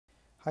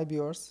Hi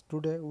viewers,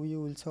 today we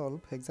will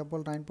solve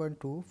example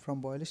 9.2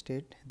 from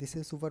Boylestad. This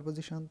is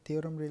superposition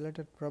theorem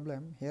related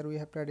problem. Here we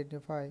have to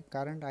identify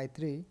current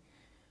I3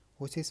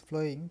 which is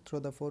flowing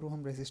through the 4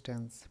 ohm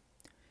resistance.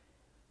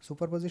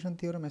 Superposition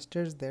theorem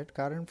states that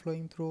current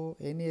flowing through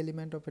any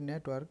element of a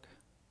network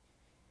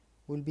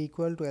will be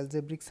equal to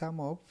algebraic sum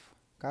of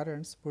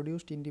currents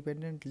produced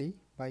independently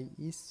by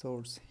each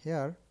source.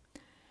 Here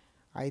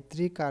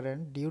I3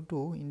 current due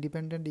to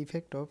independent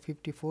effect of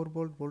 54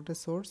 volt voltage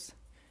source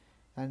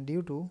and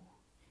due to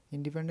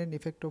independent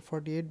effect of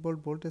 48 volt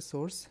voltage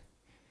source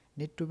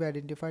need to be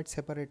identified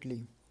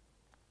separately.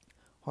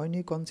 When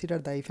we consider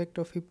the effect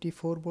of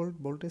 54 volt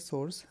voltage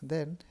source,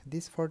 then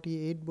this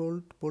 48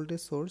 volt voltage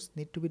source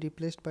need to be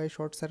replaced by a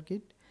short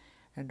circuit,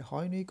 and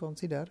when we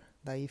consider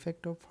the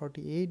effect of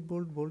 48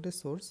 volt voltage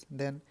source,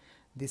 then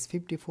this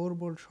 54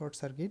 volt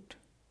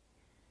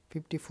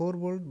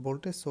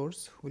voltage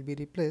source will be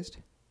replaced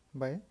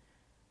by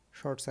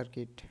short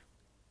circuit.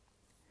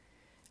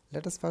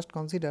 Let us first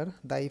consider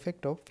the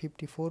effect of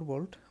 54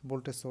 volt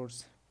voltage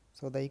source.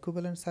 So the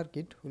equivalent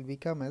circuit will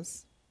become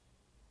as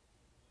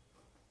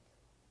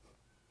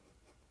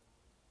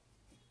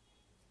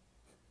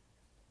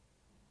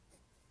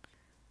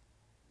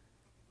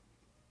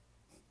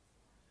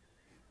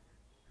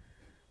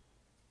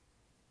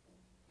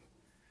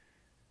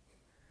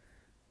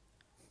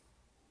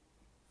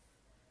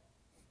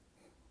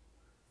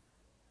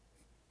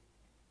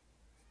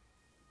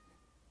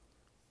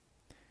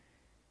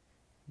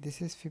this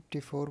is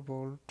 54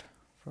 volt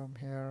from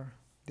here,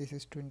 this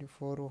is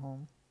 24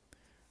 ohm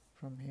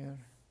from here,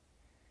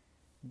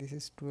 this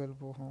is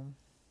 12 ohm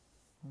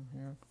from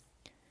here,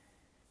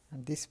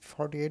 and this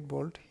 48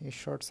 volt is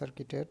short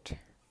circuited,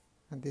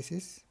 and this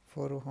is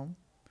 4 ohm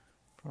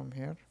from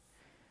here.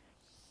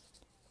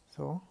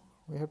 So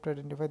we have to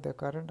identify the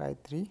current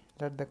I3.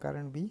 Let the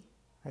current be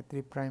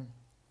I3 prime.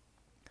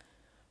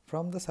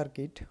 From the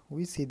circuit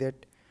we see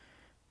that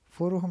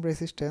 4 ohm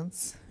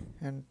resistance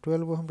and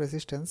 12 ohm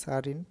resistance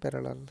are in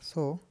parallel.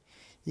 So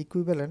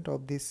equivalent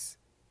of these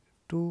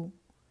two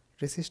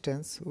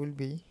resistance will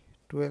be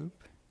 12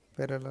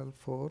 parallel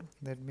 4,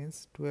 that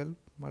means 12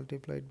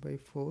 multiplied by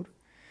 4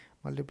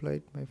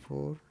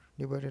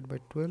 divided by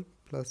 12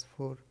 plus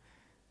 4,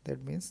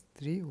 that means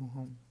 3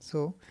 ohm.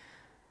 So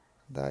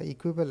the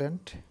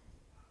equivalent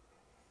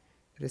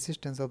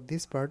resistance of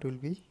this part will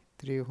be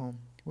 3 ohm.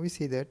 We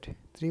see that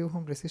 3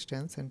 ohm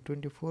resistance and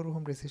 24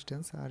 ohm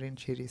resistance are in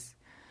series.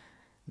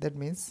 That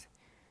means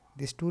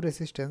these two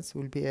resistance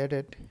will be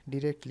added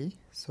directly.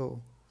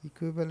 So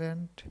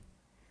equivalent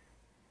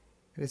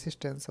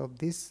resistance of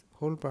this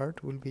whole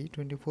part will be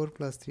 24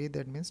 plus 3,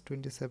 that means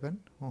 27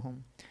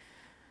 ohm.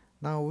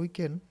 Now we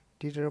can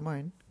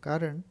determine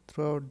current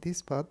throughout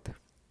this path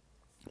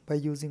by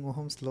using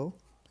Ohm's law.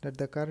 Let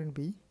the current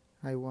be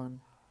I1.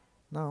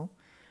 Now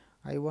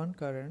I1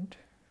 current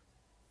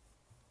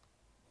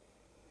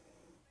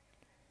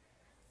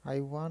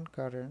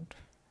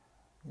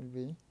will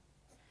be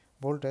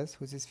voltage,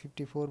 which is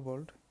 54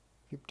 volt,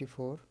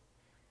 54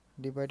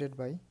 divided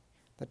by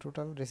the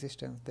total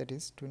resistance, that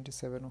is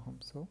 27 ohm.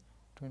 So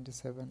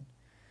 27,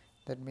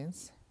 that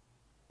means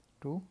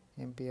 2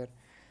 ampere.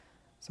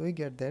 So we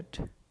get that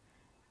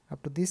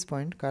up to this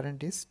point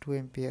current is 2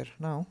 ampere.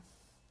 Now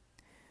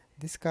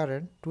this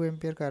current, 2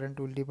 ampere current,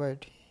 will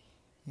divide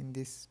in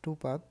this two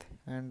path,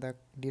 and the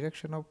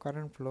direction of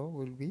current flow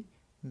will be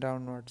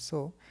downward.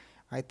 So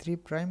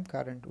I3 prime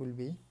current will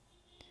be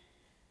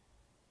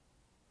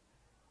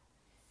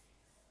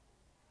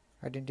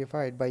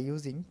identified by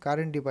using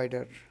current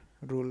divider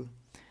rule.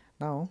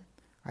 Now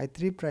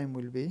I3 prime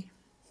will be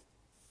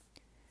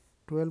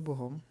 12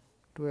 ohm,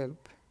 12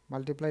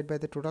 multiplied by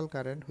the total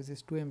current, which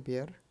is 2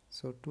 ampere,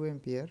 so 2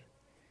 ampere,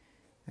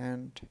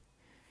 and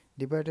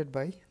divided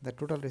by the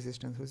total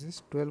resistance, which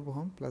is 12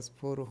 ohm plus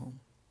 4 ohm,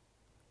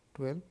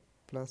 12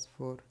 plus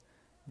 4,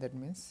 that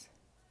means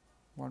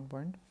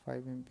 1.5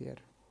 ampere.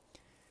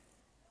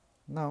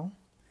 Now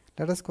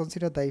let us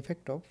consider the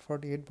effect of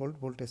 48 volt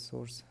voltage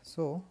source.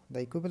 So the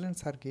equivalent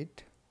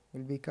circuit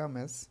will become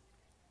as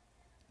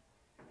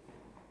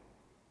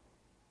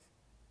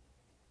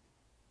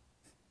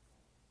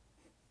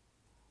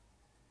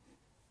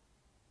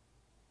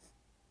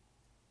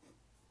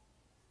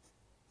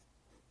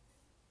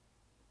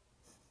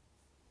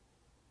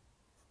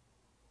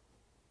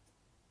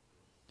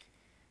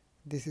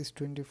this is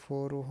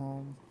 24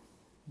 ohm,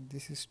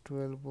 this is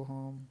 12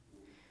 ohm,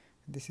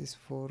 this is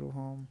 4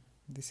 ohm,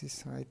 this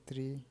is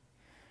I3,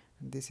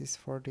 and this is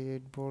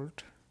 48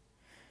 volt.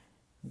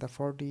 The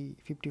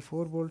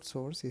 54 volt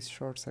source is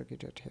short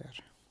circuited here.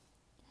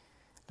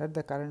 Let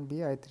the current be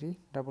I3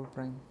 double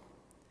prime.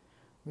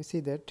 We see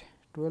that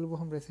 12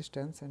 ohm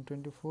resistance and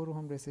 24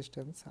 ohm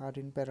resistance are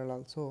in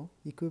parallel, so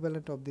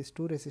equivalent of these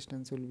two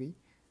resistance will be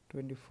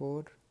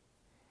 24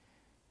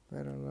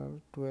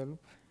 parallel 12,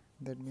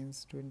 that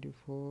means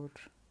 24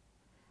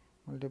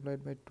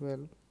 multiplied by 12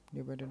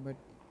 divided by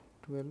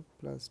 12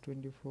 plus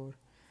 24,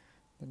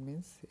 that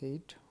means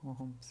 8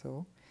 ohm.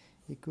 So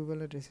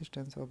equivalent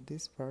resistance of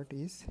this part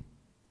is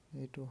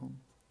 8 ohm.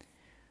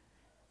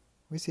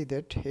 we see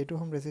that 8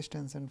 ohm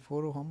resistance and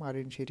 4 ohm are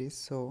in series,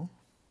 so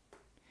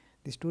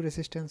these two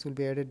resistance will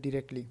be added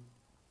directly.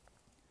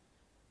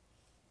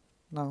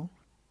 Now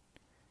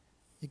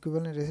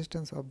equivalent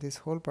resistance of this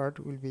whole part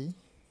will be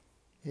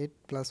 8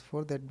 plus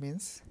 4, that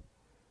means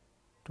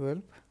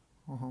 12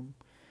 ohm.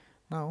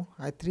 Now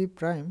I3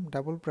 prime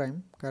double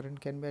prime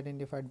current can be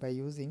identified by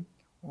using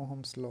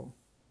Ohm's law.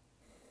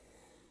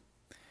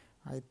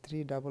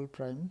 I3 double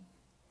prime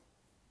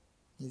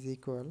is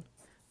equal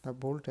the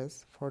voltage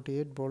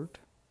 48 volt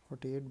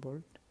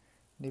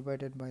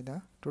divided by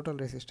the total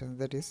resistance,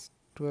 that is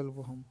 12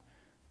 ohm.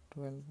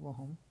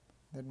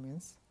 That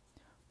means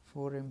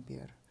 4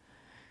 ampere.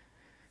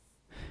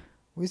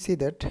 We see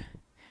that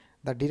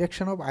the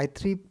direction of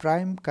I3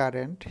 prime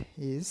current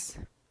is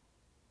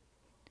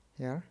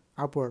here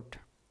upward,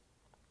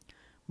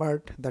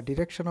 but the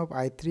direction of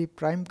I3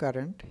 prime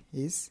current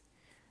is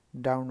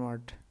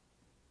downward.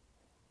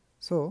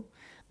 So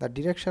the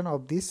direction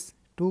of these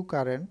two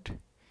current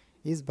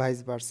is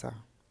vice versa.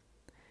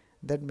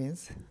 That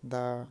means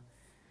the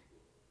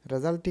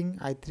resulting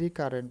I3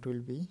 current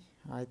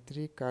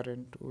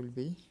will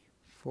be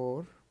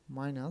 4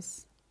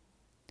 minus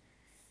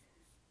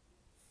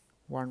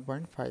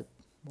 1.5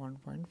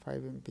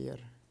 ampere,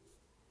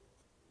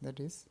 that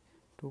is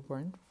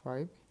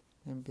 2.5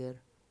 ampere.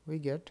 We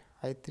get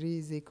I3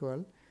 is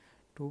equal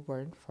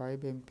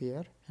 2.5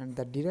 ampere, and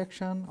the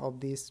direction of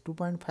this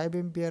 2.5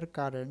 ampere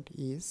current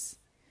is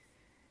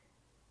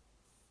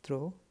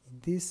through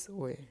this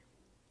way.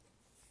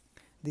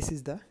 This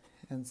is the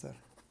answer.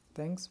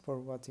 Thanks for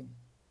watching.